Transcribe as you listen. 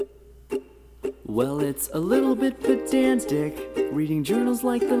Well, it's a little bit pedantic, reading journals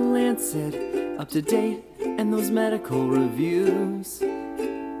like The Lancet, up to date, and those medical reviews.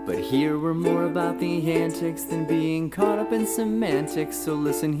 But here we're more about the antics than being caught up in semantics, so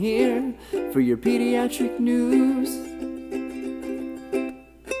listen here for your pediatric news.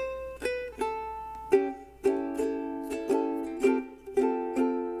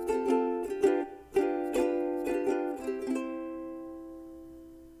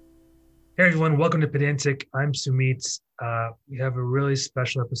 Hey everyone, welcome to Pedantic. I'm Sumit. We have a really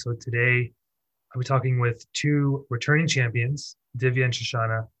special episode today. I'll be talking with two returning champions, Divya and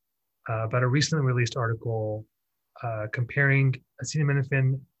Shoshana, about a recently released article comparing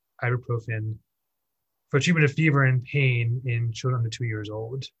acetaminophen, ibuprofen for treatment of fever and pain in children under 2 years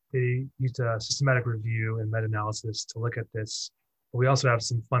old. They used a systematic review and meta-analysis to look at this. But we also have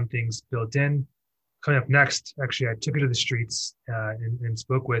some fun things built in. Coming up next, actually, I took it to the streets and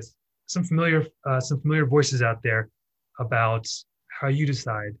spoke with some familiar voices out there about how you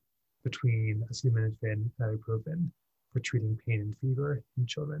decide between acetaminophen and ibuprofen for treating pain and fever in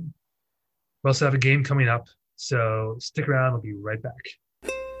children. We also have a game coming up, so stick around. We'll be right back.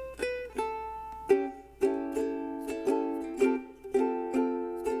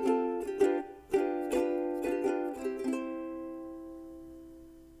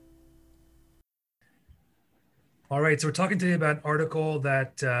 All right, so we're talking today about an article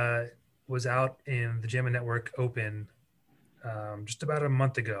that was out in the JAMA Network Open just about a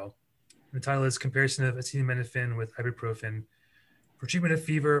month ago. The title is Comparison of Acetaminophen with Ibuprofen for Treatment of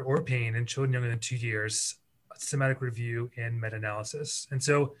Fever or Pain in Children Younger than 2 years, a systematic review and meta-analysis. And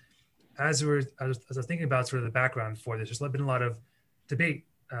so as I was thinking about sort of the background for this, there's been a lot of debate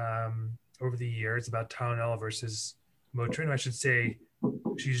over the years about Tylenol versus Motrin. I should say,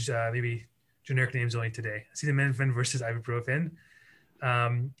 she's maybe generic names only today, acetaminophen versus ibuprofen.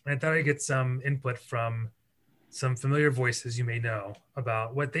 And I thought I'd get some input from some familiar voices you may know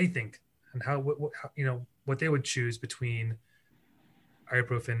about what they think and how what they would choose between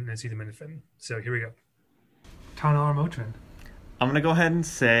ibuprofen and acetaminophen. So here we go. Tylenol or Motrin? I'm going to go ahead and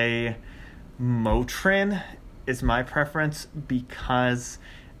say Motrin is my preference because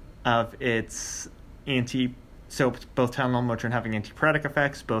of its so both Tylenol and Motrin having antipyretic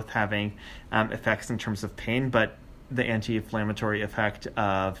effects, both having effects in terms of pain, but the anti-inflammatory effect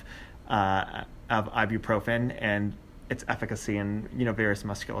of ibuprofen and its efficacy in various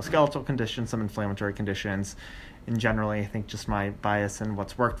musculoskeletal conditions, some inflammatory conditions. And generally, I think just my bias and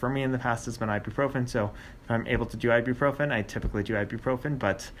what's worked for me in the past has been ibuprofen. So if I'm able to do ibuprofen, I typically do ibuprofen.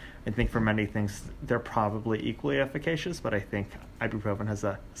 But I think for many things, they're probably equally efficacious. But I think ibuprofen has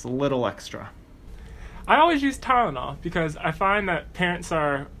a little extra. I always use Tylenol because I find that parents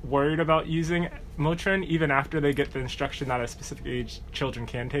are worried about using Motrin even after they get the instruction that at a specific age children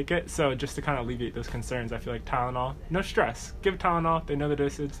can take it. So just to kind of alleviate those concerns, I feel like Tylenol, no stress. Give Tylenol, they know the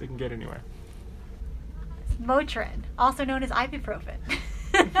dosage, they can get anywhere. Motrin, also known as ibuprofen.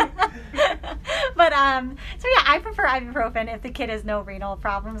 But so yeah, I prefer ibuprofen if the kid has no renal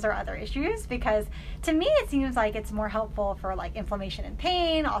problems or other issues, because to me it seems like it's more helpful for like inflammation and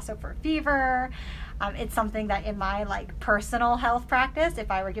pain, also for fever. It's something that in my like personal health practice,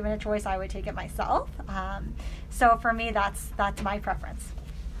 if I were given a choice, I would take it myself. So for me, that's my preference.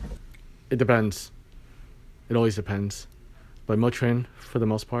 It depends. It always depends. But Motrin, for the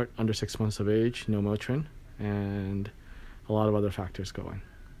most part, under 6 months of age, no Motrin, and a lot of other factors go in.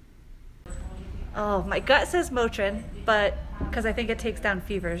 Oh, my gut says Motrin, but because I think it takes down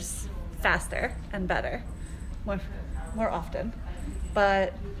fevers faster and better, more often.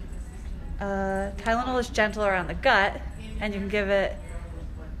 But Tylenol is gentle around the gut, and you can give it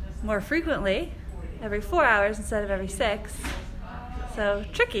more frequently, every 4 hours instead of every 6. So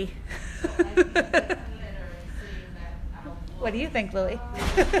tricky. What do you think, Lily?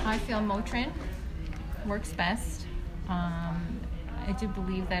 I feel Motrin works best. I do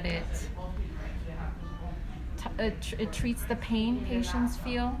believe that it treats the pain patients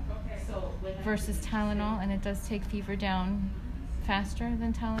feel versus Tylenol, and it does take fever down faster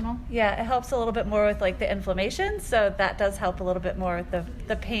than Tylenol. Yeah, it helps a little bit more with like the inflammation, so that does help a little bit more with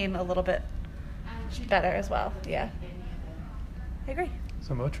the pain a little bit better as well. Yeah, I agree.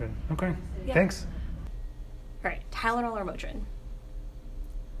 So Motrin. Okay. Yeah. Thanks. All right, Tylenol or Motrin?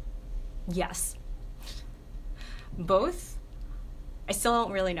 Yes. Both? I still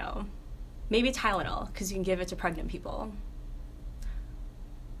don't really know. Maybe Tylenol, because you can give it to pregnant people.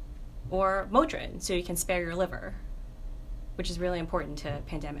 Or Motrin, so you can spare your liver, which is really important to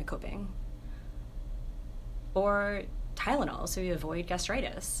pandemic coping. Or Tylenol, so you avoid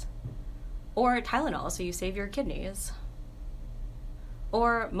gastritis. Or Tylenol, so you save your kidneys.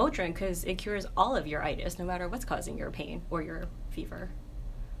 or Motrin because it cures all of your itis, no matter what's causing your pain or your fever.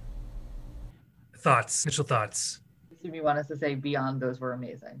 Thoughts, initial thoughts. You want us to say beyond those were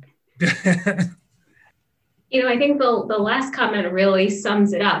amazing. I think the last comment really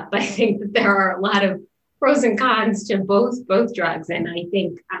sums it up. I think that there are a lot of pros and cons to both drugs. And I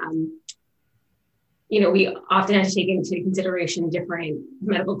think, we often have to take into consideration different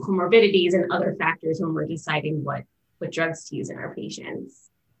medical comorbidities and other factors when we're deciding what drugs to use in our patients.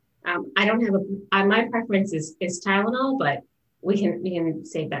 I don't have my preference is Tylenol, but we can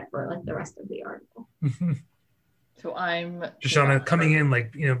save that for like the rest of the article. So I'm Shoshana coming in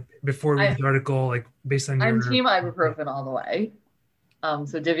before reading the article, based on I'm team ibuprofen all the way.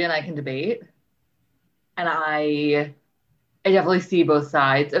 So Divya and I can debate. And I definitely see both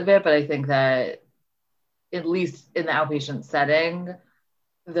sides of it, but I think that at least in the outpatient setting,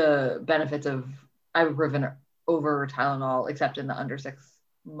 the benefits of ibuprofen over Tylenol, except in the under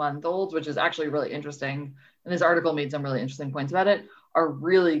 6-month-olds, which is actually really interesting. And this article made some really interesting points about it, are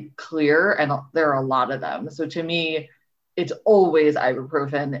really clear, and there are a lot of them. So to me, it's always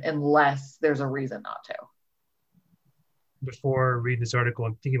ibuprofen unless there's a reason not to. Before reading this article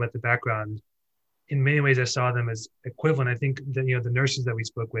and thinking about the background, in many ways I saw them as equivalent. I think that the nurses that we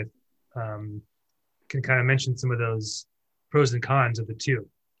spoke with can kind of mention some of those pros and cons of the two,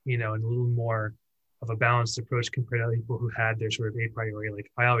 and a little more of a balanced approach compared to other people who had their sort of a priori,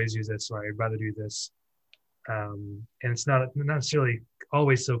 like I always use this, or I'd rather do this. And it's not necessarily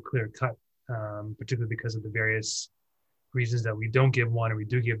always so clear cut, particularly because of the various reasons that we don't give one or we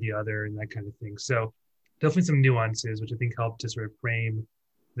do give the other and that kind of thing. So definitely some nuances, which I think helped to sort of frame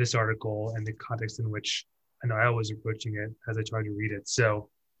this article and the context in which I know I was approaching it as I tried to read it. So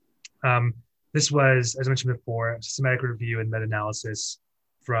this was, as I mentioned before, a systematic review and meta-analysis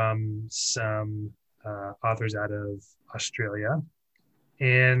from some authors out of Australia.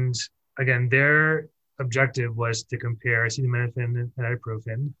 And again, their objective was to compare acetaminophen and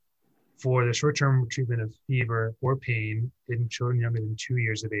ibuprofen for the short-term treatment of fever or pain in children younger than 2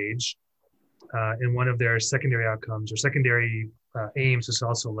 years of age. And one of their secondary outcomes or secondary aims was to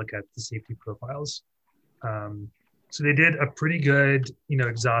also look at the safety profiles. So they did a pretty good,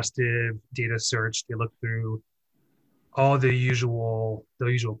 exhaustive data search. They looked through all the usual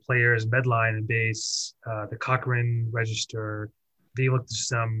players, Medline and Base, the Cochrane Register. They looked at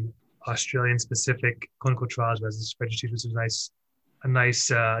some Australian-specific clinical trials registries, which was a nice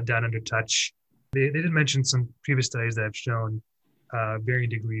down under touch. They did mention some previous studies that have shown varying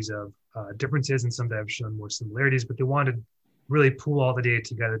degrees of differences and some that have shown more similarities, but they wanted to really pool all the data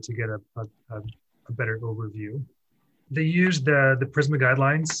together to get a better overview. They used the PRISMA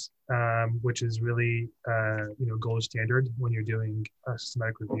guidelines, which is really gold standard when you're doing a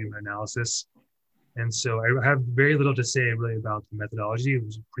systematic review and analysis. And so I have very little to say really about the methodology. It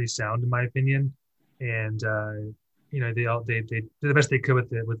was pretty sound in my opinion, and they did the best they could with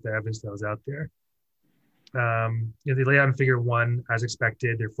the evidence that was out there. They lay out in Figure 1 as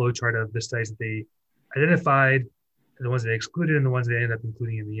expected their flow chart of the studies that they identified, and the ones they excluded, and the ones they ended up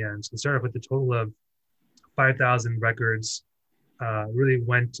including in the end. So we started off with a total of 5,000 records. Really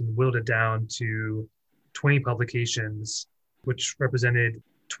went and whittled it down to 20 publications, which represented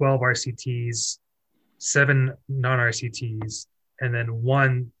 12 RCTs, 7 non-RCTs, and then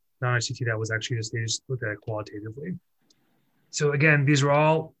 1 non-RCT that was actually they just looked at it qualitatively. So again, these are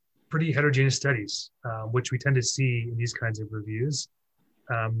all pretty heterogeneous studies, which we tend to see in these kinds of reviews.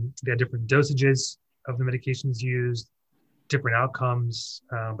 They had different dosages of the medications used, different outcomes,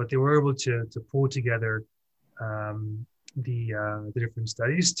 but they were able to pull together the different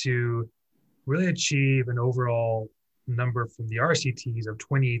studies to really achieve an overall number from the RCTs of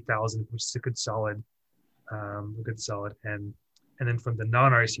 28,000, which is a good solid and then from the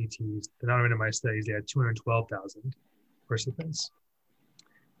non-RCTs, the non-randomized studies, they had 212,000 participants.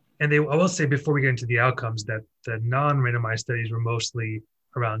 And I will say before we get into the outcomes that the non-randomized studies were mostly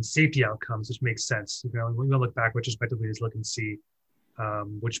around safety outcomes, which makes sense. We're going to look back retrospectively, just look and see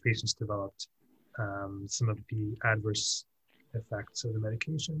which patients developed some of the adverse effects of the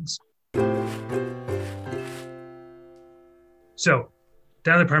medications. So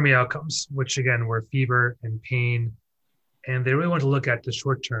down to the primary outcomes, which again were fever and pain, and they really want to look at the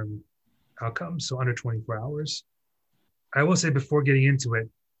short-term outcomes, so under 24 hours. I will say before getting into it,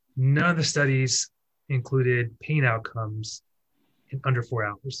 none of the studies included pain outcomes in under 4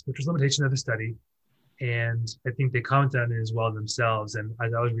 hours, which was a limitation of the study. And I think they commented on it as well themselves. And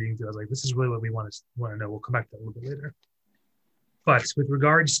as I was reading through, I was like, this is really what we want to know. We'll come back to that a little bit later. But with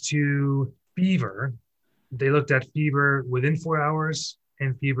regards to fever, they looked at fever within 4 hours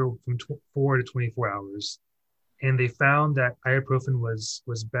and fever from 4 to 24 hours. and they found that ibuprofen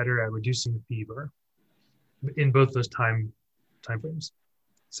was better at reducing fever in both those time frames.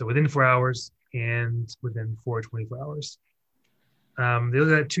 So within 4 hours and within 4 to 24 hours. They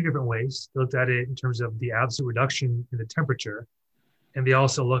looked at it two different ways. They looked at it in terms of the absolute reduction in the temperature, and they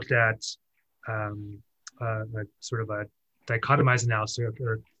also looked at a sort of a dichotomized analysis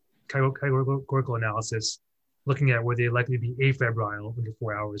or categorical analysis, looking at were they likely to be afebrile under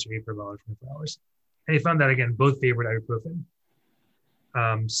 4 hours or afebrile under 24 hours. And they found that, again, both favored ibuprofen.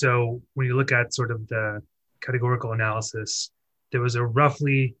 So when you look at sort of the categorical analysis, there was a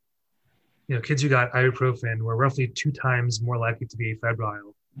roughly, kids who got ibuprofen were roughly 2 times more likely to be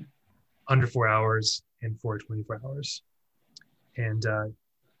afebrile under 4 hours and 4 to 24 hours. And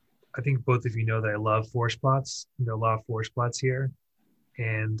I think both of you know that I love forest plots. There are a lot of forest plots here.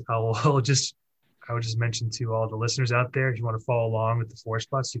 And I would just mention to all the listeners out there, if you want to follow along with the forest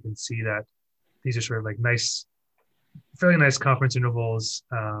plots, you can see that these are sort of like fairly nice confidence intervals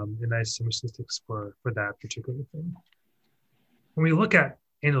and nice statistics for that particular thing. When we look at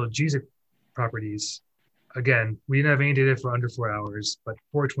analgesic properties, again, we didn't have any data for under 4 hours, but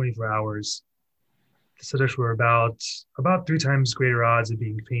for 24 hours, the subjects were about 3 times greater odds of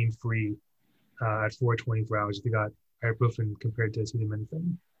being pain-free at 24 hours if you got ibuprofen compared to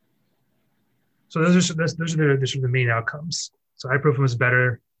acetaminophen. So those are the sort of the main outcomes. So ibuprofen was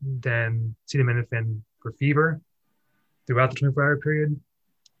better than acetaminophen for fever throughout the 24-hour period,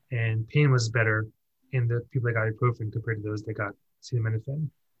 and pain was better in the people that got ibuprofen compared to those that got acetaminophen.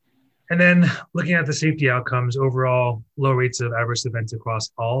 And then looking at the safety outcomes, overall low rates of adverse events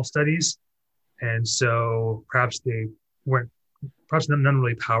across all studies. And so perhaps none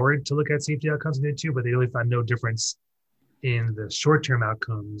really powered to look at safety outcomes in day 2, but they really found no difference in the short-term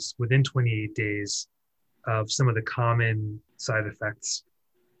outcomes within 28 days of some of the common side effects,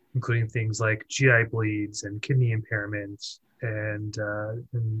 including things like GI bleeds and kidney impairment and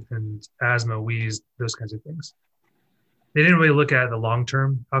asthma, wheeze, those kinds of things. They didn't really look at the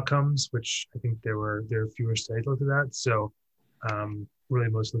long-term outcomes, which I think there were fewer studies looked at that. So really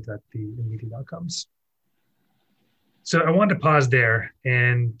most looked at the immediate outcomes. So I wanted to pause there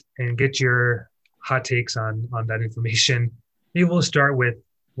and get your hot takes on that information. Maybe we'll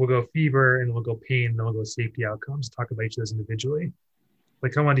go fever and we'll go pain, and then we'll go safety outcomes, talk about each of those individually.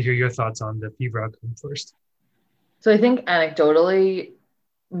 Like, I wanted to hear your thoughts on the fever outcome first. So I think anecdotally,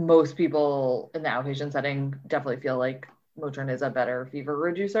 most people in the outpatient setting definitely feel like Motrin is a better fever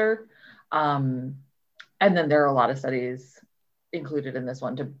reducer. And then there are a lot of studies included in this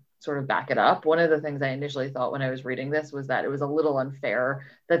one to sort of back it up. One of the things I initially thought when I was reading this was that it was a little unfair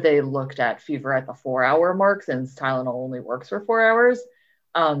that they looked at fever at the 4-hour mark, since Tylenol only works for 4 hours.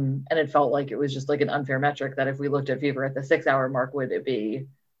 And it felt like it was just like an unfair metric that if we looked at fever at the 6-hour mark, would it be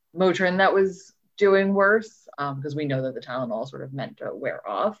Motrin that was doing worse? Because we know that the Tylenol sort of meant to wear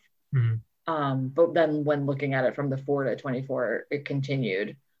off. Mm-hmm. But then when looking at it from the 4 to 24, it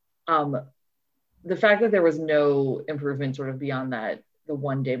continued. The fact that there was no improvement sort of beyond that, the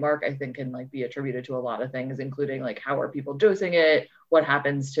 1-day mark, I think can be attributed to a lot of things, including how are people dosing it? What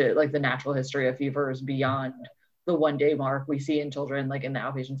happens to the natural history of fevers beyond the 1-day mark? We see in children, in the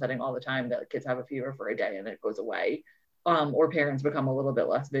outpatient setting all the time, that kids have a fever for a day and it goes away. Or parents become a little bit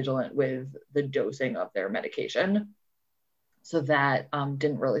less vigilant with the dosing of their medication. So that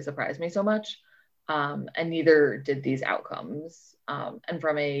didn't really surprise me so much. And neither did these outcomes. And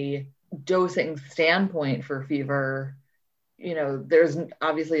from a dosing standpoint for fever, there's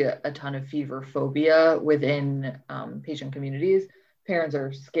obviously a ton of fever phobia within patient communities. Parents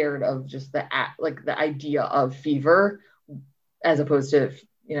are scared of just the idea of fever as opposed to,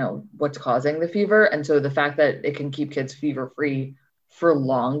 what's causing the fever. And so the fact that it can keep kids fever free for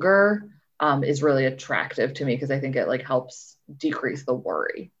longer is really attractive to me, because I think it helps decrease the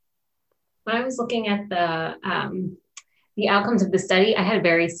worry. When I was looking at the outcomes of the study, I had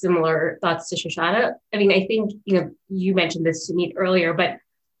very similar thoughts to Shoshana. I mean, I think, you mentioned this to me earlier, but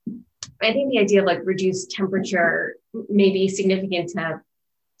I think the idea of reduced temperature may be significant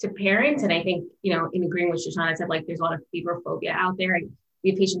to parents. And I think, in agreeing with Shoshana, said there's a lot of fever phobia out there. We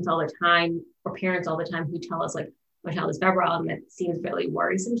have patients all the time, or parents all the time, who tell us my child is febrile, and that seems really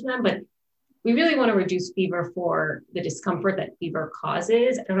worrisome to them. But we really want to reduce fever for the discomfort that fever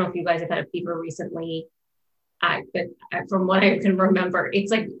causes. I don't know if you guys have had a fever recently. But from what I can remember,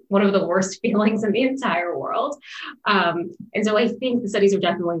 it's one of the worst feelings in the entire world. And so I think the studies are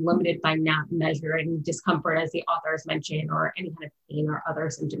definitely limited by not measuring discomfort, as the authors mentioned, or any kind of pain or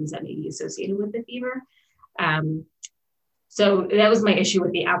other symptoms that may be associated with the fever. So that was my issue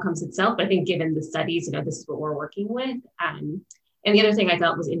with the outcomes itself. But I think given the studies, this is what we're working with. And the other thing I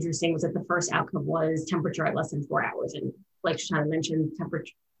thought was interesting was that the first outcome was temperature at less than 4 hours. And like Shoshana mentioned,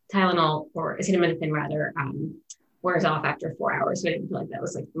 Tylenol or acetaminophen rather wears off after 4 hours. So I didn't feel like that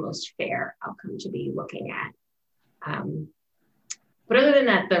was like the most fair outcome to be looking at. But other than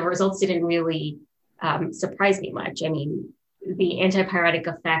that, the results didn't really surprise me much. I mean, the antipyretic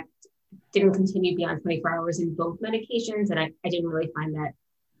effect didn't continue beyond 24 hours in both medications. And I didn't really find that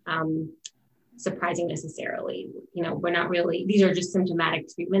surprising necessarily. You know, we're not really, these are just symptomatic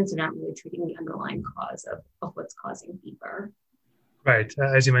treatments. They're not really treating the underlying cause of what's causing fever. Right.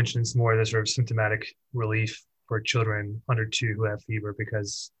 As you mentioned, it's more the sort of symptomatic relief for children under 2 who have fever,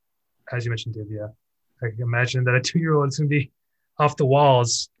 because as you mentioned, Divya, I can imagine that a 2-year-old is going to be off the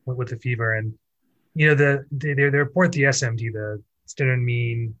walls with the fever. And, you know, they report the SMD, the standard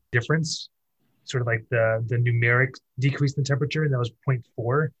mean difference, sort of like the numeric decrease in temperature, and that was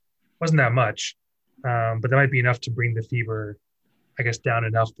 0.4. Wasn't that much, but that might be enough to bring the fever, I guess, down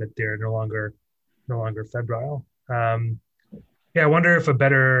enough that they're no longer febrile. Yeah, I wonder if a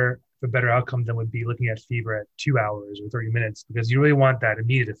better outcome then would be looking at fever at 2 hours or 30 minutes, because you really want that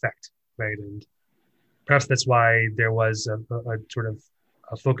immediate effect, right? And perhaps that's why there was a sort of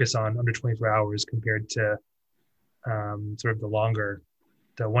a focus on under 24 hours compared to sort of the longer,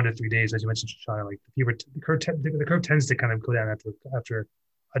 the 1 to 3 days, as you mentioned, Shoshana. Like the fever, the curve tends to kind of go down after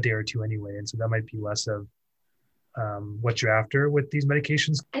a day or two anyway, and so that might be less of what you're after with these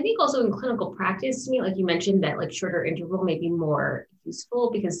medications. I think also in clinical practice, to me, like you mentioned, that like shorter interval may be more useful,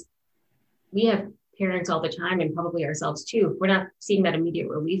 because we have parents all the time, and probably ourselves too. If we're not seeing that immediate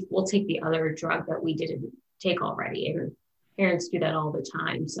relief, we'll take the other drug that we didn't take already, and parents do that all the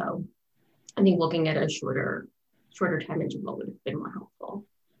time. So I think looking at a shorter time interval would have been more helpful.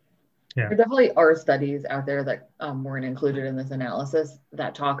 Yeah. There definitely are studies out there that weren't included in this analysis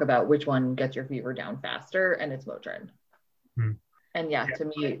that talk about which one gets your fever down faster, and it's Motrin. And yeah, to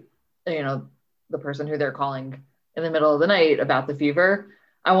me, you know, the person who they're calling in the middle of the night about the fever,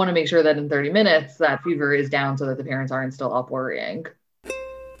 I want to make sure that in 30 minutes that fever is down so that the parents aren't still up worrying.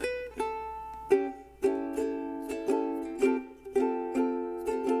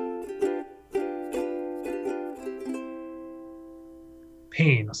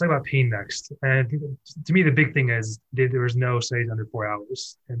 Pain. Let's talk about pain next. And to me, the big thing is there was no studies under 4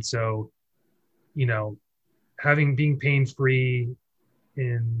 hours. And so, you know, being pain-free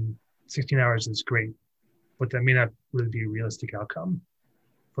in 16 hours is great, but that may not really be a realistic outcome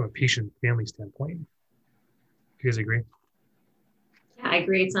from a patient family standpoint. Do you guys agree? Yeah, I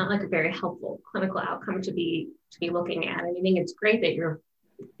agree. It's not like a very helpful clinical outcome to be looking at. I think it's great that you're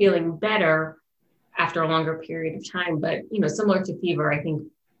feeling better after a longer period of time, but you know, similar to fever, I think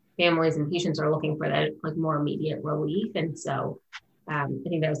families and patients are looking for that like more immediate relief, and so I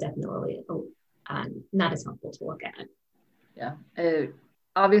think that was definitely not as helpful to look at. Yeah,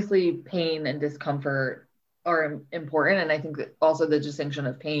 obviously, pain and discomfort are important, and I think that also the distinction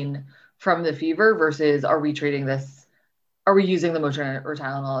of pain from the fever versus are we using the Motrin or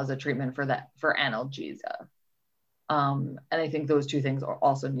Tylenol as a treatment for analgesia? And I think those two things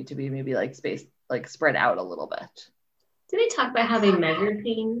also need to be maybe like spread out a little bit. Did they talk about how they measure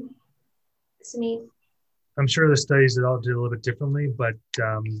pain, Sumeet? I'm sure the studies all did a little bit differently, but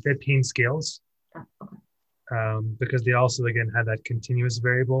they had pain scales. Because they also, again, had that continuous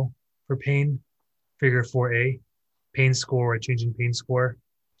variable for pain, figure 4A, pain score, or change in pain score.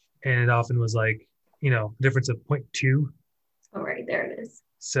 And it often was like, you know, a difference of 0.2. Oh, right, there it is.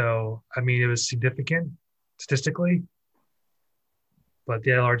 So, I mean, it was significant statistically, but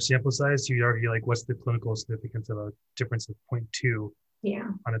they had a large sample size. So you'd argue, like, what's the clinical significance of a difference of 0.2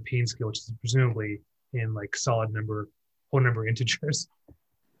 on a pain scale, which is presumably in like whole number integers.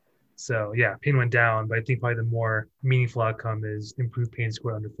 So yeah, pain went down, but I think probably the more meaningful outcome is improved pain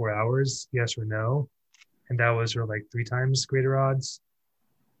score under 4 hours, yes or no. And that was sort of like 3 times greater odds.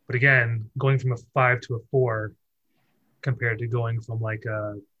 But again, going from a 5 to a 4 compared to going from like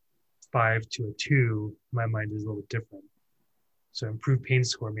a 5 to a 2, in my mind is a little different. So improved pain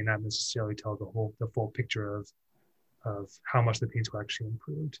score may not necessarily tell the full picture of how much the pain score actually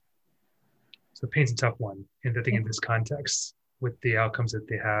improved. So pain's a tough one. And I think in this context, with the outcomes that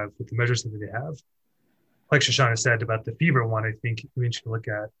they have, with the measures that they have, like Shoshana said about the fever one, I think we need to look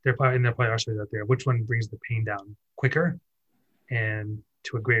at, there probably are studies out there, which one brings the pain down quicker and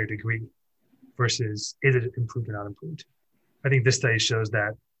to a greater degree versus is it improved or not improved? I think this study shows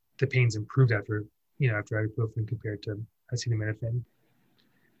that the pain's improved after ibuprofen compared to acetaminophen.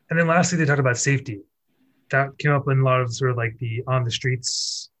 And then lastly, they talked about safety. That came up in a lot of sort of like the on the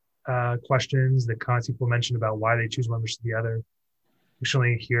streets questions that people mentioned about why they choose one versus the other. We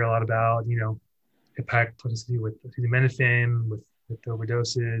certainly hear a lot about, you know, hepatic toxicity with acetaminophen, with with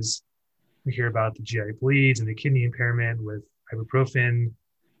overdoses. We hear about the GI bleeds and the kidney impairment with ibuprofen.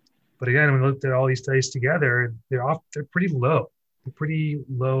 But again, when we looked at all these studies together, they're pretty low. They're pretty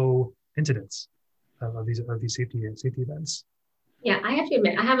low incidence of these safety events. Yeah, I have to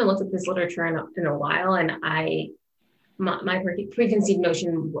admit, I haven't looked at this literature in a while, and my preconceived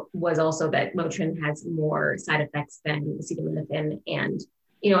notion was also that Motrin has more side effects than acetaminophen. And,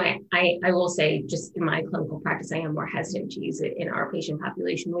 I will say, just in my clinical practice, I am more hesitant to use it in our patient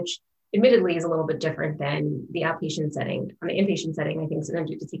population, which admittedly is a little bit different than the outpatient setting. On the inpatient setting, I think sometimes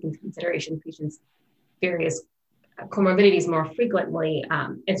you have to take into consideration patients' various comorbidities more frequently.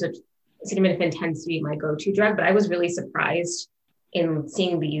 And so acetaminophen tends to be my go-to drug, but I was really surprised in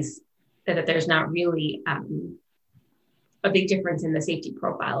seeing that there's not really a big difference in the safety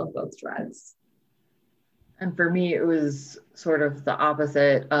profile of both drugs. And for me, it was sort of the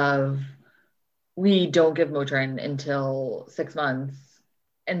opposite of, we don't give Motrin until 6 months.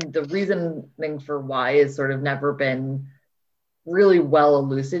 And the reasoning for why has sort of never been really well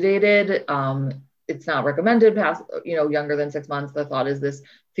elucidated. It's not recommended past, younger than 6 months. The thought is this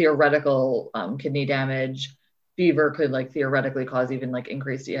theoretical kidney damage, fever could theoretically cause even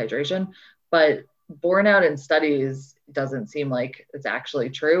increased dehydration, but borne out in studies doesn't seem like it's actually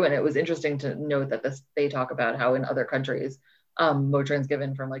true. And it was interesting to note that they talk about how in other countries, Motrin's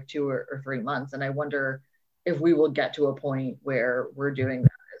given from 2 or 3 months. And I wonder if we will get to a point where we're doing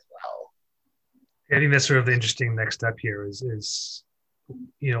that as well. I think that's sort of the interesting next step here is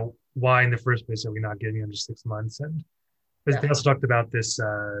why in the first place are we not giving under 6 months? And they also talked about this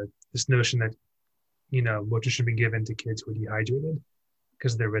notion that Motrin should be given to kids who are dehydrated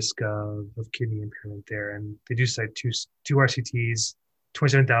because of the risk of kidney impairment there. And they do cite two RCTs,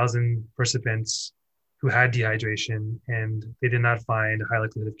 27,000 participants who had dehydration, and they did not find a high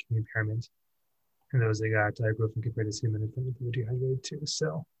likelihood of kidney impairment in those that got ibuprofen compared to acetaminophen who were dehydrated too.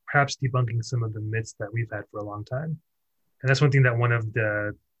 So perhaps debunking some of the myths that we've had for a long time. And that's one thing that one of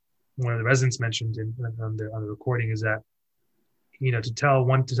the residents mentioned on the recording is that, to tell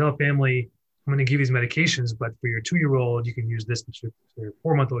a family, I'm going to give these medications, but for your 2-year-old, you can use this, but for your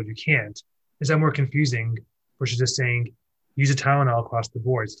 4-month-old, you can't. Is that more confusing versus just saying, use a Tylenol across the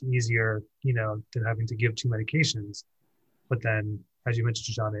board? It's easier, than having to give 2 medications. But then, as you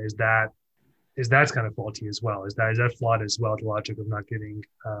mentioned, Shoshana, is that kind of faulty as well? Is that flawed as well, the logic of not giving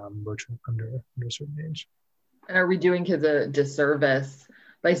Motrin under a certain age? And are we doing kids a disservice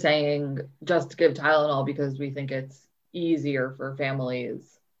by saying just give Tylenol because we think it's easier for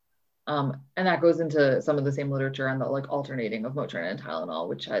families? And that goes into some of the same literature on the alternating of Motrin and Tylenol,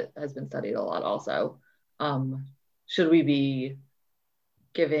 which has been studied a lot also. Should we be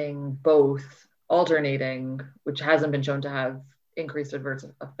giving both alternating, which hasn't been shown to have increased adverse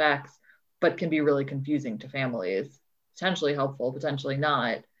effects, but can be really confusing to families, potentially helpful, potentially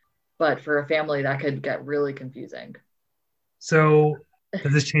not. But for a family, that could get really confusing. So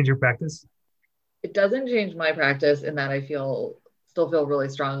does this change your practice? It doesn't change my practice in that I still feel really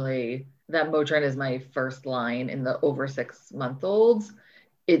strongly that Motrin is my first line in the over 6-month-olds.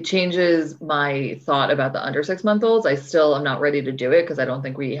 It changes my thought about the under 6-month-olds. I still am not ready to do it because I don't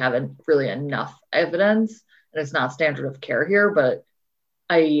think we have really enough evidence, and it's not standard of care here, but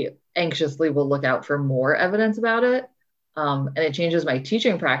I anxiously will look out for more evidence about it. And it changes my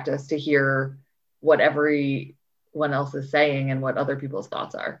teaching practice to hear what everyone else is saying and what other people's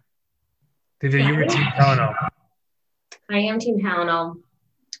thoughts are. Divya, you were team Tylenol. I am team Tylenol.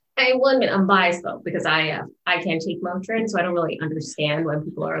 I will admit I'm biased though, because I can't take Motrin, so I don't really understand when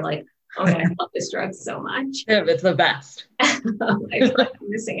people are like, okay, I love this drug so much. Yeah, it's the best. I feel like I'm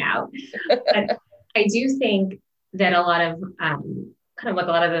missing out. But I do think that a lot of a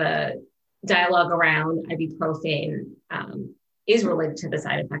lot of the dialogue around ibuprofen is related to the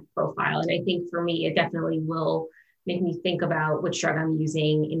side effect profile. And I think for me, it definitely will make me think about which drug I'm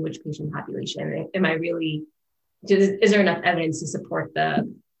using in which patient population. Is there enough evidence to support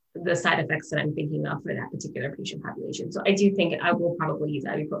the side effects that I'm thinking of for that particular patient population? So I do think I will probably use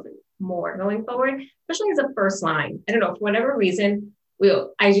ibuprofen more going forward, especially as a first line. I don't know, for whatever reason,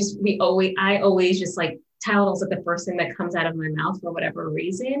 I always just Tylenol's the first thing that comes out of my mouth for whatever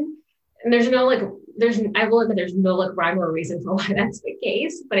reason. And there's no rhyme or reason for why that's the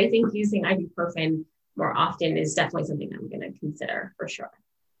case. But I think using ibuprofen more often is definitely something I'm going to consider for sure.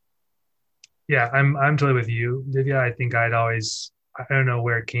 Yeah, I'm totally with you, Divya. I think I don't know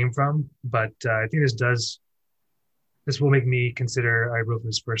where it came from, but I think this will make me consider ibuprofen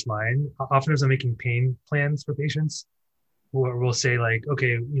as first line. Often as I'm making pain plans for patients, we'll say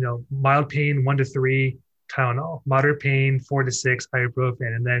okay, mild pain 1 to 3 Tylenol, moderate pain 4 to 6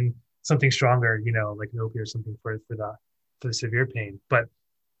 ibuprofen, and then something stronger, like an opiate or something for for the severe pain. But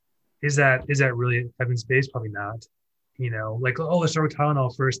is that really evidence-based? Probably not. Like, oh, let's start with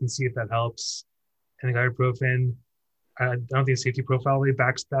Tylenol first and see if that helps. And the ibuprofen, I don't think the safety profile really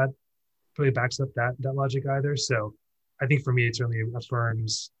backs up that logic either. So I think for me, it certainly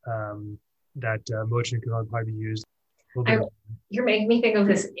affirms that Motrin could probably be used. You're making me think of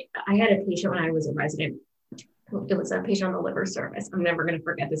this. I had a patient when I was a resident. It was a patient on the liver service. I'm never going to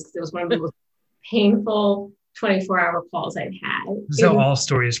forget this because it was one of the most painful 24-hour calls I've had. This is how all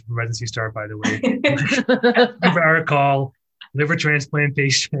stories from residency start, by the way. 24-hour call, liver transplant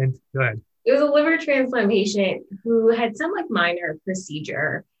patient. Go ahead. It was a liver transplant patient who had some like minor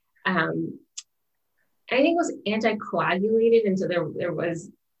procedure. I think it was anticoagulated, and so there was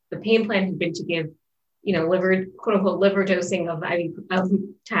the pain plan had been to give, liver, quote unquote, liver dosing of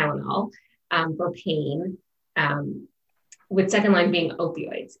Tylenol for pain, with second line being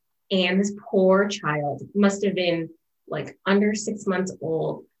opioids. And this poor child must have been like under 6 months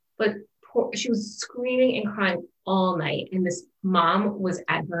old, but she was screaming and crying all night. And this mom was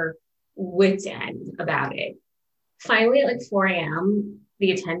at her wit's end about it. Finally, at like 4 a.m.,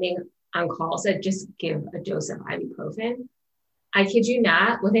 the attending on call said, just give a dose of ibuprofen. I kid you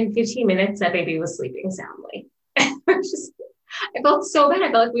not, within 15 minutes, that baby was sleeping soundly. I felt so bad.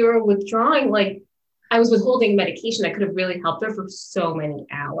 I felt like we were withdrawing. Like I was withholding medication that could have really helped her for so many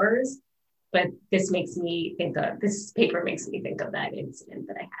hours. But this paper makes me think of that incident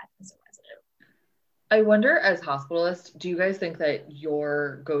that I had as a resident. I wonder, as hospitalists, do you guys think that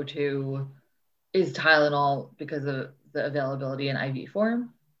your go-to is Tylenol because of the availability in IV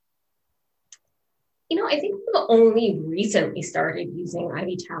form? I think we've only recently started using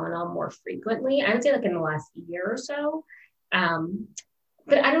IV Tylenol more frequently. I would say like in the last year or so.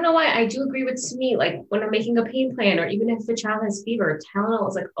 But I don't know why. I do agree with Sumi. Like when I'm making a pain plan, or even if the child has fever, Tylenol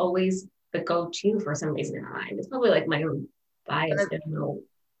is like always the go-to for some reason in my mind. It's probably like my own bias. I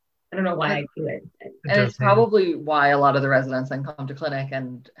don't know why I do it. And it's probably why a lot of the residents then come to clinic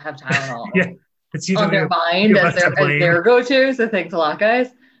and have Tylenol it's on their mind as their go-to. So thanks a lot, guys.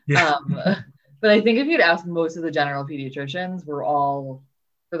 Yeah. But I think if you'd ask most of the general pediatricians, we're all,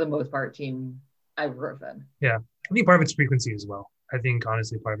 for the most part, team ibuprofen. Yeah. I think part of it's frequency as well. I think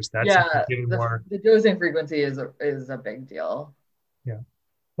honestly part of it's that. Yeah, the dosing frequency is a big deal. Yeah.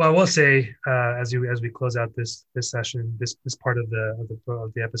 Well, I will say as we close out this session, this part of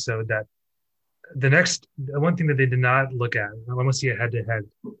the episode, that the one thing that they did not look at, I want to see a head-to-head,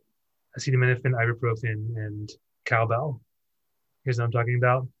 acetaminophen, ibuprofen, and cowbell. Here's what I'm talking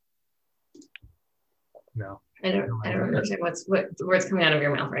about. No. I don't understand what the words coming out of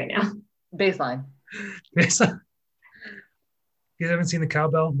your mouth right now. Baseline. You guys haven't seen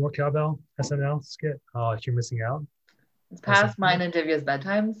the more cowbell SNL skit? Oh, you're missing out. It's past mine and Divya's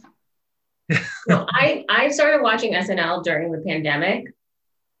bedtimes. No, I started watching SNL during the pandemic,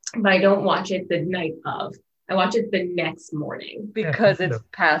 but I don't watch it the night of. I watch it the next morning. Because it's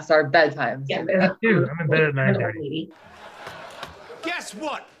past our bedtimes. Yeah, dude, I'm in bed at 9:30. Guess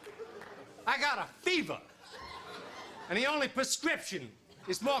what? I got a fever. And the only prescription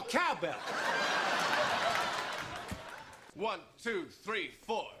is more cowbell. 1, 2, 3,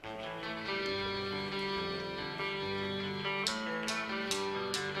 4.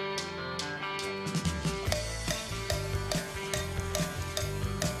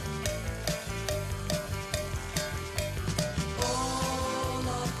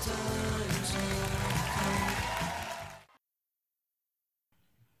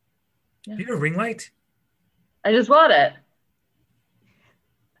 Do you have a ring light? I just bought it.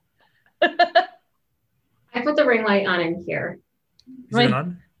 I put the ring light on in here. Is it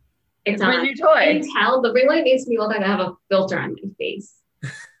on? It's my on. new toy. I can tell the ring light makes me look like I have a filter on my face.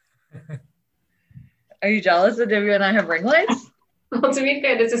 Are you jealous that Divya and I have ring lights? Well, to be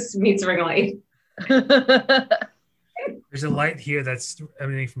fair, this is Smeet's ring light. There's a light here that's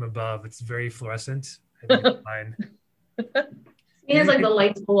emanating from above. It's very fluorescent. I think it's fine. He has like the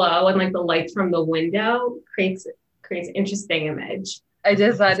lights below and like the lights from the window creates interesting image. I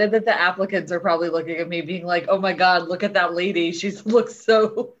decided that the applicants are probably looking at me being like, oh my God, look at that lady. She looks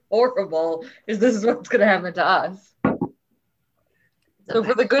so horrible. This is what's going to happen to us. So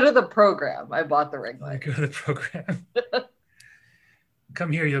for the good of the program, I bought the ring light. For the good of the program.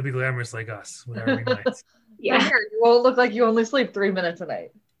 Come here, you'll be glamorous like us with our ring lights. Yeah. Come here, you won't look like you only sleep 3 minutes a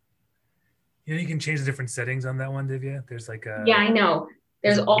night. You know, you can change the different settings on that one, Divya. There's like a... Yeah, I know.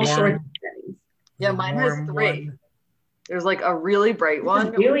 There's all sorts of settings. Yeah, mine has 3. One. There's like a really bright one.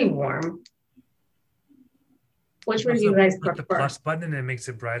 It's really warm. Which one do you guys prefer? The plus button and it makes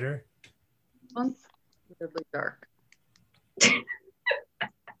it brighter. This one's really dark.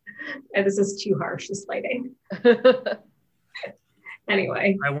 And this is too harsh, this lighting.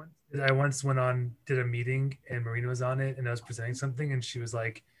 Anyway, I once did a meeting and Marina was on it and I was presenting something and she was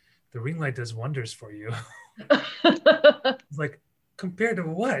like, the ring light does wonders for you. It's like, compared to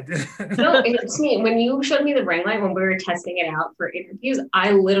what? no, it's me. When you showed me the ring light when we were testing it out for interviews,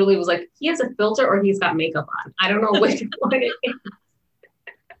 I literally was like, he has a filter or he's got makeup on. I don't know which one it is.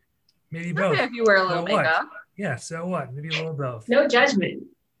 Maybe both. If you wear a little So what? makeup, Yeah, so what? Maybe a little both. No judgment.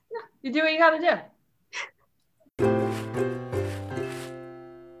 you do what you gotta do.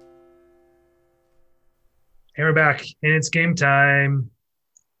 And we're back, and it's game time.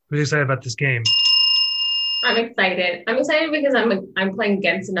 Who's excited about this game? I'm excited. I'm excited because I'm playing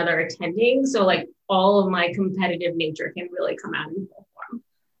against another attending, so like all of my competitive nature can really come out in full form.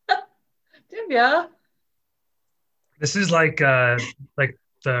 Yeah. This is like the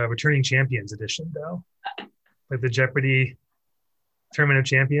returning champions edition, though, like the Jeopardy Tournament of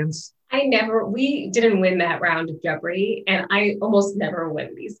Champions. We didn't win that round of Jeopardy, and I almost never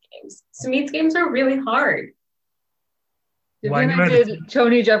win these games. Sumit's games are really hard. Divya and I did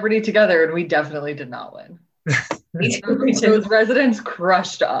Tony Jeopardy together, and we definitely did not win. Those residents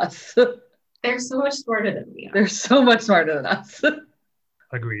crushed us. They're so much smarter than we are. They're so much smarter than us.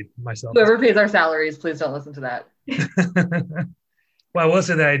 Agreed. Myself. Whoever pays our salaries, please don't listen to that. Well, I will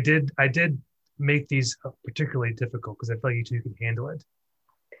say that I did make these particularly difficult because I feel like you two can handle it.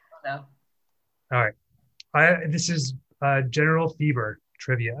 No. All right. This is general fever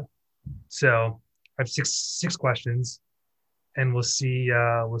trivia. So I have six questions, and we'll see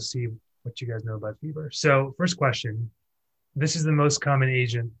what you guys know about fever. So first question: this is the most common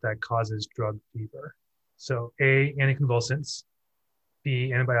agent that causes drug fever. So A, anticonvulsants;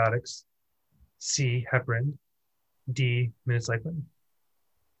 B, antibiotics; C, heparin; D, minocycline.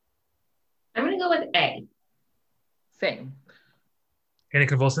 I'm gonna go with A. Same.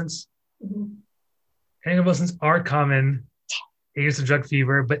 Anticonvulsants. Mm-hmm. Anticonvulsants are common agents of drug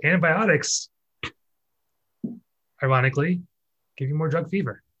fever, but antibiotics, ironically, give you more drug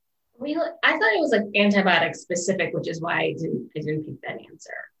fever. I thought it was like antibiotic specific, which is why I didn't pick that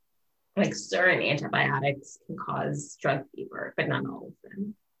answer. Like certain antibiotics can cause drug fever, but not all of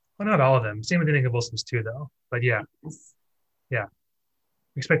them. Well, not all of them. Same with anticonvulsants too, though. But yeah, Yes. yeah,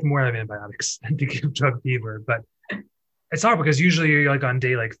 we expect more out of antibiotics than to give drug fever. But it's hard because usually you're like on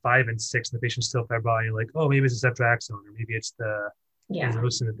day like 5 and 6, and the patient's still febrile, and you're like, oh, maybe it's a ceftriaxone, or maybe it's the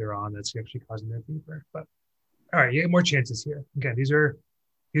ibuprofen that they're on that's actually causing their fever. But all right, you get more chances here. Again, this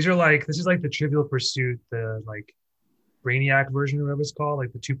is like the Trivial Pursuit, the like Brainiac version, or whatever it's called,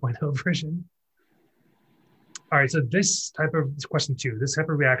 like the 2.0 version. All right, so this question 2, this type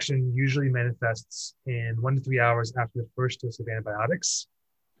of reaction usually manifests in 1 to 3 hours after the first dose of antibiotics.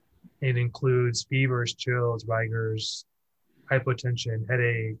 It includes fevers, chills, rigors, hypotension,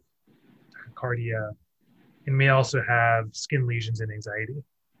 headache, tachycardia, and may also have skin lesions and anxiety,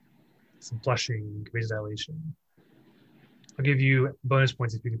 some flushing, vasodilation. I'll give you bonus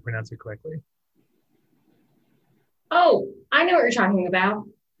points if you can pronounce it correctly. Oh, I know what you're talking about.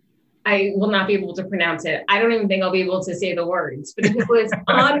 I will not be able to pronounce it. I don't even think I'll be able to say the words, but if it was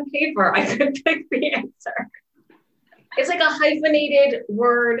on paper, I could pick the answer. It's like a hyphenated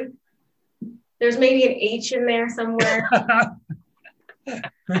word. There's maybe an H in there somewhere.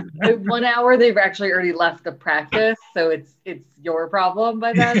 In 1 hour, they've actually already left the practice, so it's your problem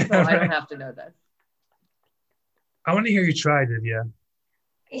by then, so I don't have to know this. I want to hear you try, Divya.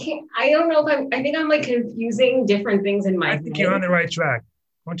 I don't know if I think I'm like confusing different things in my I think you're on the right track.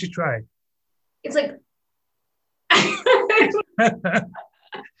 Why don't you try? It's like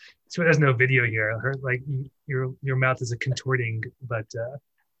So there's no video here. Like your mouth is a contorting, but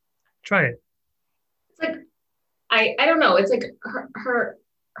try it. It's like I don't know. It's like her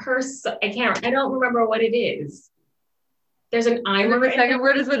I don't remember what it is. There's an I. Remember the second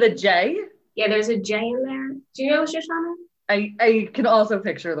word is with a J? Yeah, there's a J in there. Do you know, Shoshana? I can also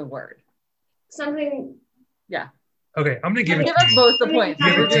picture the word. Something. Yeah. Okay, I'm gonna give us both the points.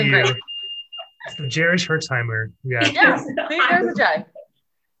 Give We're it to doing you. great. It's the Jerish Hertzheimer. Yeah. Yes. See, there's a J.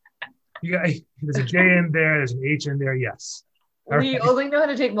 There's a J in there. There's an H in there. Yes. We only know how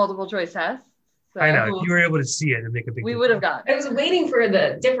to take multiple choice tests. So I know. If you were able to see it and make a big. We would have gotten. I was waiting for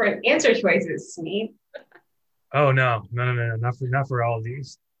the different answer choices, Sneed. Oh no, not for all of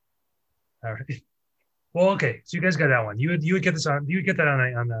these. All right. Well, okay. So you guys got that one. You would get this on. You would get that on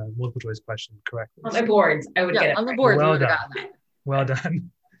a multiple choice question correctly. On my boards, I would get it. On the boards, well we would done. have gotten that. Well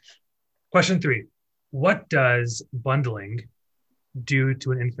done. Question 3. What does bundling do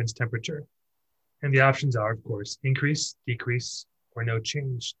to an infant's temperature? And the options are, of course, increase, decrease, or no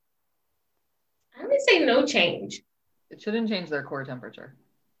change. I'm gonna say no change. It shouldn't change their core temperature.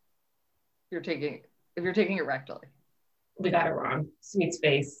 If you're taking it rectally. We got it wrong. Smeet's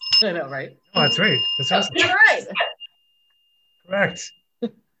face. I know, right? Oh, that's right. That's awesome. You're right. Correct.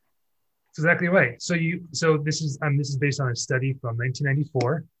 That's exactly right. So this is based on a study from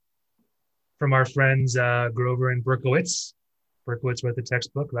 1994 from our friends Grover and Berkowitz. Berkowitz wrote the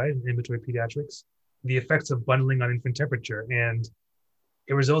textbook, right, in Inventory Pediatrics, the effects of bundling on infant temperature, and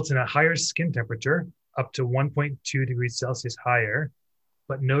it results in a higher skin temperature, up to 1.2 degrees Celsius higher,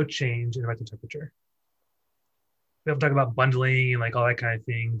 but no change in rectal temperature. We have to talk about bundling and like all that kind of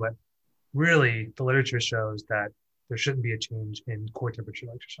thing, but really the literature shows that there shouldn't be a change in core temperature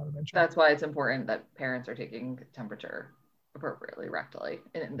like Shoshana mentioned. That's why it's important that parents are taking temperature appropriately rectally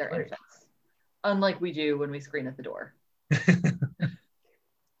in their Right. infants, unlike we do when we screen at the door.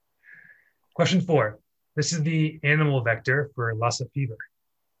 Question 4. This is the animal vector for Lassa fever.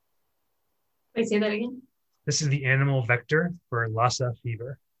 Wait, say that again. This is the animal vector for Lassa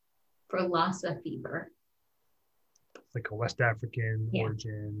fever. For Lassa fever. It's like a West African Yeah.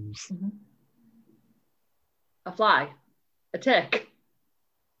 origin. A fly, a tick.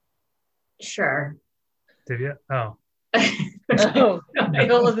 Sure. Divya? Oh. Oh,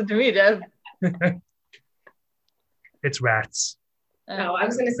 don't listen to me, Deb. It's rats. Oh, I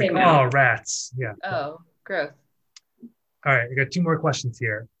was going to say Oh, mouse. rats. Yeah. Oh, gross. All right, I got 2 more questions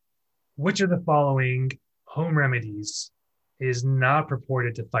here. Which of the following home remedies is not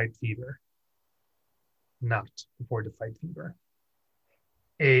purported to fight fever? Not purported to fight fever.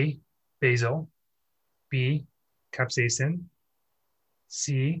 A, basil. B, capsaicin.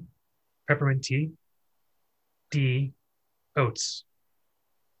 C, peppermint tea. D, oats.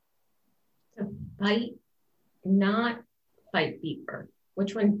 To fight, not fight fever.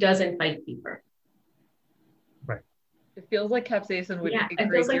 Which one doesn't fight fever? It feels like capsaicin would Yeah, it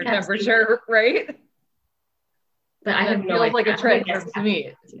increase feels like your capsaicin. temperature, right? But I That have no feels idea. like a I trick think that's to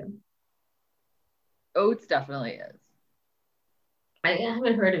me. capsaicin. Oats definitely is. I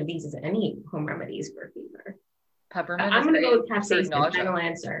haven't heard of these as any home remedies for fever. Peppermint. I'm is going to great go with for capsaicin. nausea. Final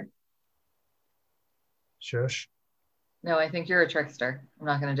answer. Shush. No, I think you're a trickster. I'm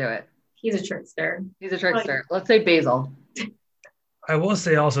not going to do it. He's a trickster. He's a trickster. Let's say basil. I will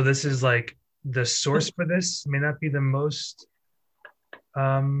say also, this is like the source for this may not be the most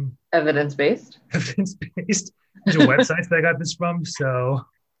Evidence-based. evidence-based. These are websites that I got this from. So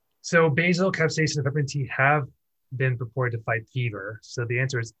basil, capsaicin, and peppermint tea have been purported to fight fever. So the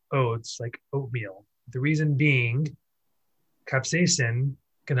answer is oats, like oatmeal. The reason being, capsaicin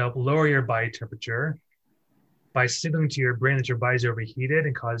can help lower your body temperature by signaling to your brain that your body's overheated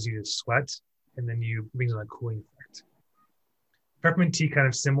and causes you to sweat, and then you brings on a cooling effect. Peppermint tea kind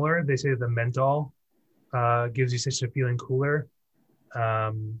of similar. They say that the menthol gives you such a feeling cooler.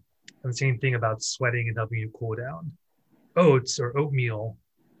 And the same thing about sweating and helping you cool down. Oats or oatmeal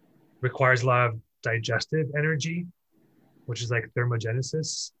requires a lot of digestive energy, which is like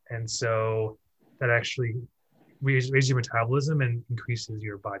thermogenesis. And so that actually raises your metabolism and increases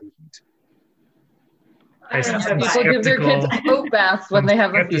your body heat. I see some People give their kids skeptical- oat baths when they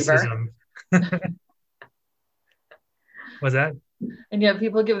have a fever. skepticism. What's that? And yet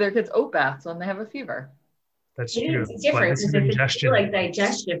people give their kids oat baths when they have a fever. That's Maybe true. it's different. But this is Because if it's ingestion. like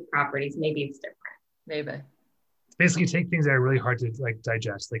digestive properties, maybe it's different. Maybe. Basically, take things that are really hard to like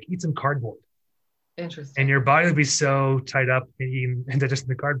digest, like eat some cardboard, Interesting. and your body will be so tied up in eating and digesting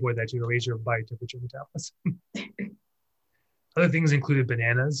the cardboard that you'll raise your body temperature and metabolism. Other things included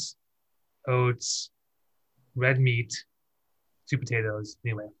bananas, oats, red meat, sweet potatoes.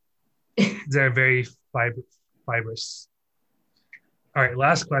 Anyway, they're very fibrous. All right,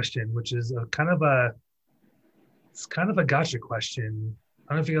 last question, which is it's kind of a gotcha question.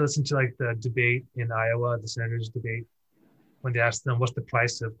 I don't know if you listened to like the debate in Iowa, the senators' debate, when they asked them what's the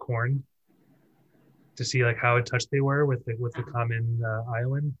price of corn, to see like how in touch they were with the common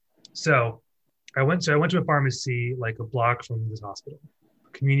Iowan. So I went to a pharmacy like a block from this hospital, a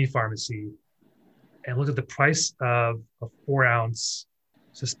community pharmacy, and looked at the price of a 4-ounce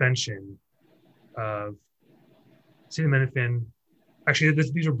suspension of acetaminophen. Actually,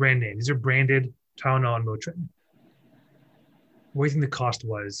 these are brand names. These are branded Tylenol and Motrin. What do you think the cost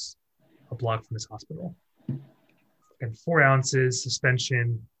was a block from this hospital? And 4 ounces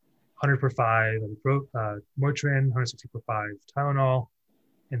suspension, 100 per 5 of Motrin, 160 per 5 Tylenol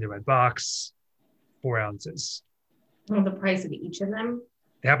in the red box, 4 ounces. Well, the price of each of them.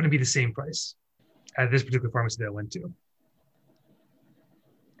 They happen to be the same price at this particular pharmacy that I went to.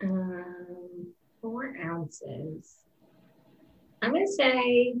 4 ounces. I'm going to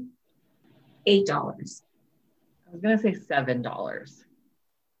say $8. I was going to say $7.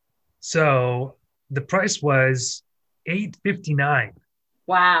 So the price was $8.59.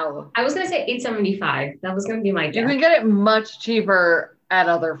 Wow. I was gonna say $8.75. That was gonna be my You guess. can get it much cheaper at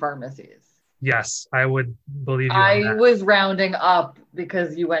other pharmacies. Yes, I would believe you. I was rounding up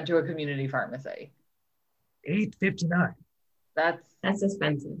because you went to a community pharmacy. $8.59. That's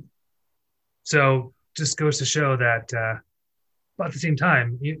expensive. So just goes to show that about at the same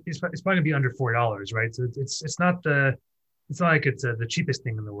time, it's probably gonna be under $4, right? So it's not like it's the cheapest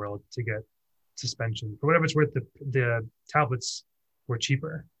thing in the world to get suspension. For whatever it's worth, the tablets were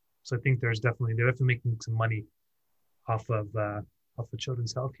cheaper. So I think they're definitely making some money off of the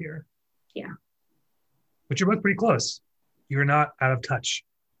children's health here. Yeah. But you're both pretty close. You're not out of touch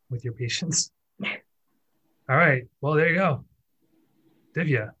with your patients. All right. Well, there you go.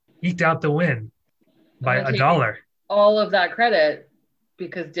 Divya eked out the win by $1. All of that credit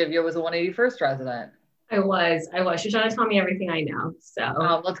because Divya was a 181st resident. I was. Shoshana taught me everything I know.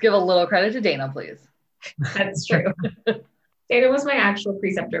 So let's give a little credit to Dana, please. That's true. Dana was my actual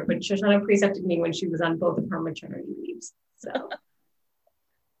preceptor, but Shoshana precepted me when she was on both of her maternity leaves. So,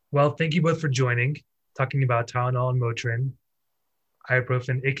 well, thank you both for joining, talking about Tylenol and Motrin,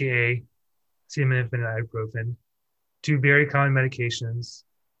 ibuprofen, aka acetaminophen and ibuprofen, two very common medications.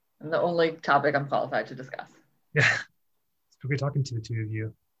 And the only topic I'm qualified to discuss. Yeah, it's great talking to the two of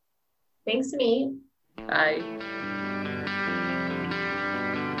you. Thanks to me. Bye.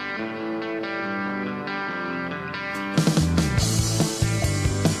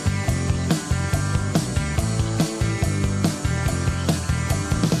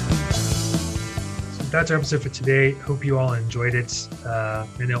 That's our episode for today. Hope you all enjoyed it. I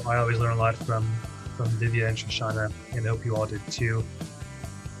know I always learn a lot from Divya and Shoshana, and I hope you all did too.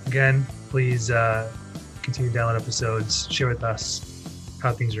 Again, please continue to download episodes, share with us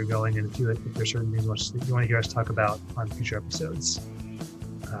how things are going, and if there's certain things you want to hear us talk about on future episodes.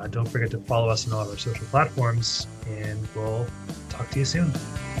 Don't forget to follow us on all of our social platforms, and we'll talk to you soon.